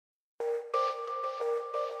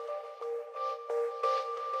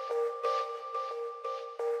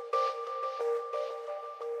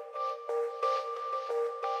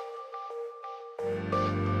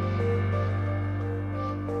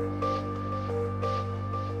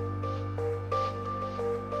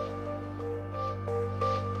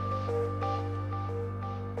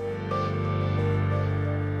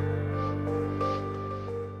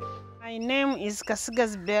is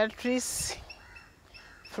Komurembe Beatrice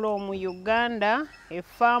from Uganda, a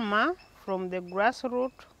farmer from the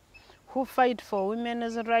grassroots who fight for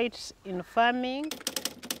women's rights in farming.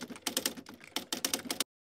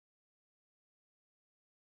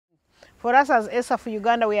 For us as ESAFF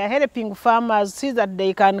Uganda, we are helping farmers see that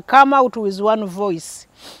they can come out with one voice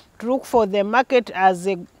to look for the market as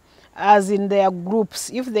in their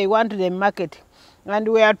groups, if they want the market. And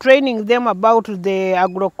we are training them about the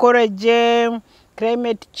agroecology,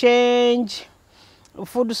 climate change,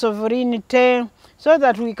 food sovereignty, so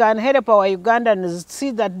that we can help our Ugandans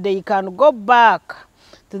see that they can go back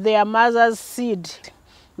to their mother's seed.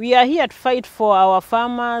 We are here to fight for our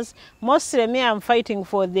farmers. Mostly me, I'm fighting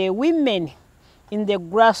for the women in the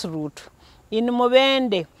grassroots, in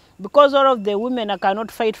Mubende, because all of the women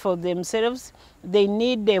cannot fight for themselves. They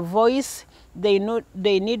need a voice. They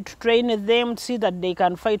need to train them to see that they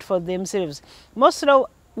can fight for themselves. Most of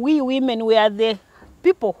we women, we are the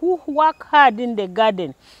people who work hard in the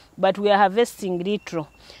garden, but we are harvesting little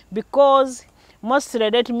because mostly,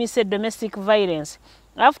 let me say, domestic violence.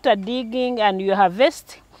 After digging and you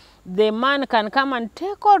harvest, the man can come and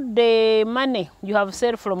take all the money you have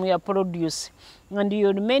sold from your produce. And you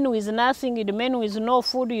remain with nothing, you remain with no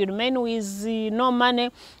food, you remain with no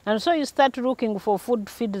money. And so you start looking for food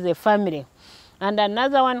to feed the family. And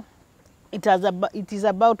another one, it is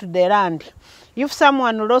about the land. If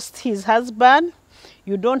someone lost his husband,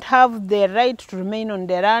 you don't have the right to remain on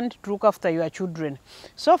the land to look after your children.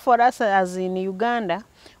 So for us as in Uganda,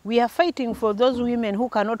 we are fighting for those women who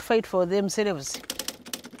cannot fight for themselves.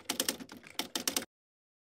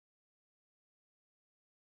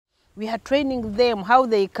 We are training them how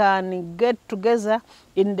they can get together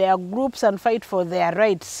in their groups and fight for their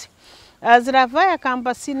rights. As Ravaya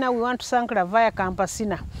Campesina, we want to thank Ravaya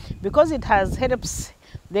Campesina because it has helped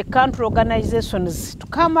the country organizations to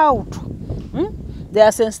come out. They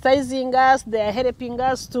are sensitizing us, they are helping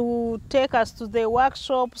us to take us to the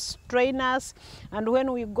workshops, train us, and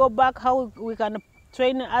when we go back, how we can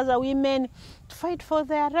train other women to fight for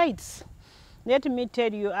their rights. Let me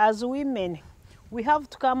tell you, as women, we have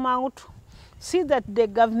to come out, see that the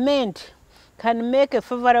government can make a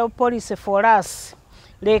favorable policy for us,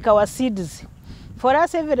 like our seeds. For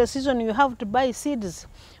us, every season you have to buy seeds,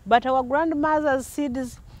 but our grandmother's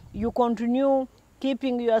seeds, you continue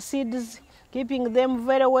keeping your seeds, keeping them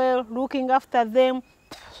very well, looking after them.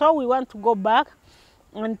 So we want to go back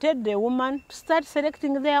and tell the woman to start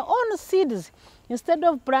selecting their own seeds. Instead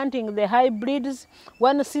of planting the hybrids,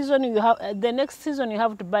 one season you have, the next season you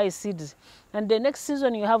have to buy seeds. And the next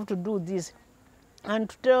season you have to do this. And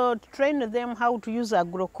to train them how to use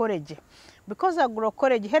agroecology. Because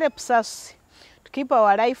agroecology helps us to keep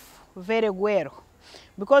our life very well.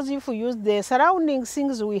 Because if we use the surrounding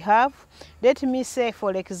things we have, let me say,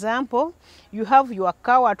 for example, you have your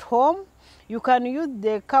cow at home, you can use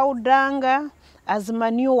the cow dung as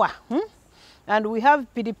manure. And we have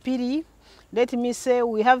piripiri. Let me say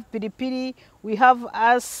we have piripiri, we have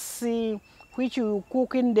asi, which you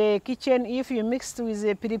cook in the kitchen. If you mix with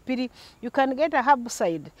the piripiri, you can get a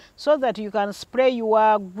herbicide so that you can spray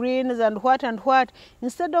your greens and what,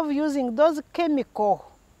 instead of using those chemical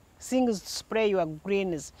things to spray your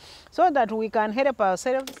greens, so that we can help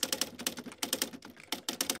ourselves.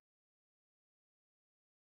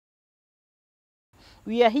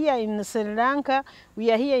 We are here in Sri Lanka,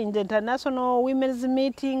 we are here in the International Women's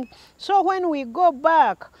Meeting. So when we go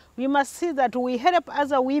back, we must see that we help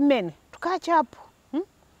other women to catch up.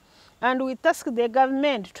 And we task the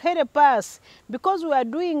government to help us because we are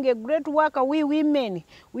doing a great work, we women.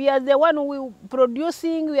 We are the one we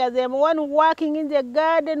producing, we are the one working in the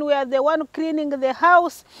garden, we are the one cleaning the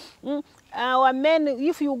house. Our men,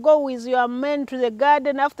 if you go with your men to the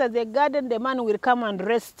garden, after the garden, the man will come and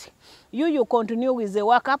rest. You continue with the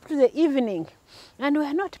work up to the evening, and we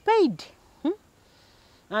are not paid.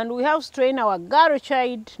 And we have to train our girl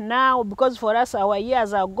child now, because for us our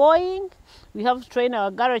years are going. We have to train our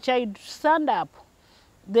girl child to stand up.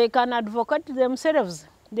 They can advocate themselves.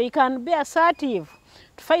 They can be assertive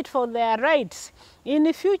to fight for their rights. In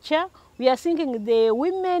the future, we are thinking the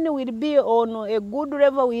women will be on a good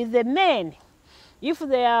level with the men. If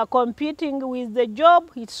they are competing with the job,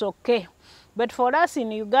 it's okay. But for us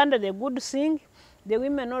in Uganda, the good thing, the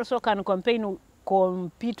women also can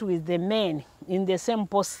compete with the men in the same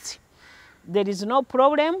post. There is no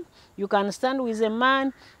problem. You can stand with a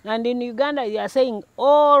man. And in Uganda, you are saying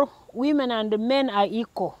all women and men are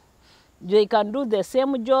equal. They can do the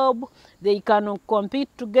same job. They can compete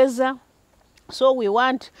together. So we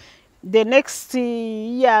want the next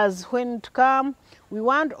years when it come, we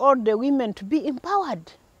want all the women to be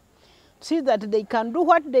empowered. See that they can do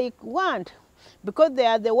what they want. because they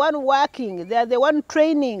are the one working, they are the one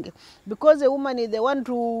training, because a woman is the one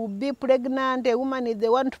to be pregnant, a woman is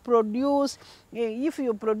the one to produce. If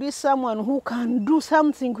you produce someone who can do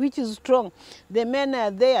something which is strong, the men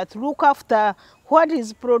are there to look after what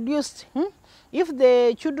is produced. If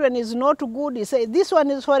the children is not good, you say, this one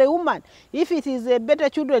is for a woman. If it is a better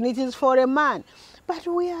children, it is for a man. But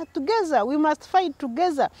we are together. We must fight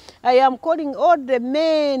together. I am calling all the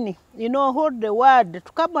men, all the world,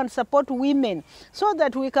 to come and support women so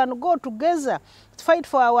that we can go together, fight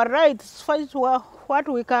for our rights, fight for what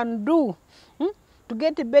we can do to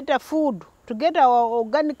get better food, to get our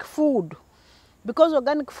organic food. Because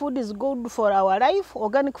organic food is good for our life,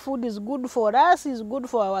 organic food is good for us, is good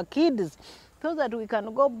for our kids, so that we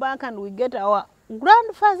can go back and we get our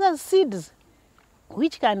grandfather's seeds,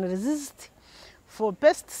 which can resist for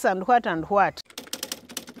pests and what and what.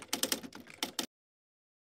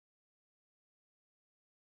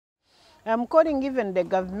 I'm calling even the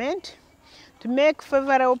government to make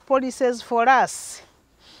favorable policies for us.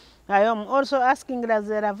 I am also asking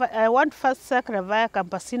I want first thank Ravaya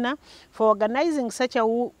Campesina for organizing such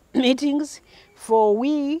meetings for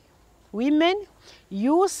we, women,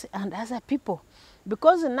 youth and other people.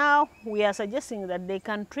 Because now we are suggesting that they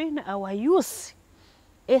can train our youth,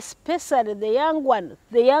 especially the young ones,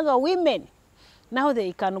 the younger women. Now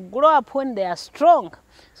they can grow up when they are strong,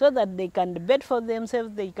 so that they can debate for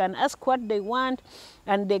themselves, they can ask what they want,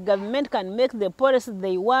 and the government can make the policy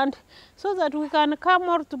they want, so that we can come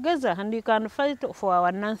all together and we can fight for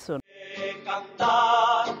our nation.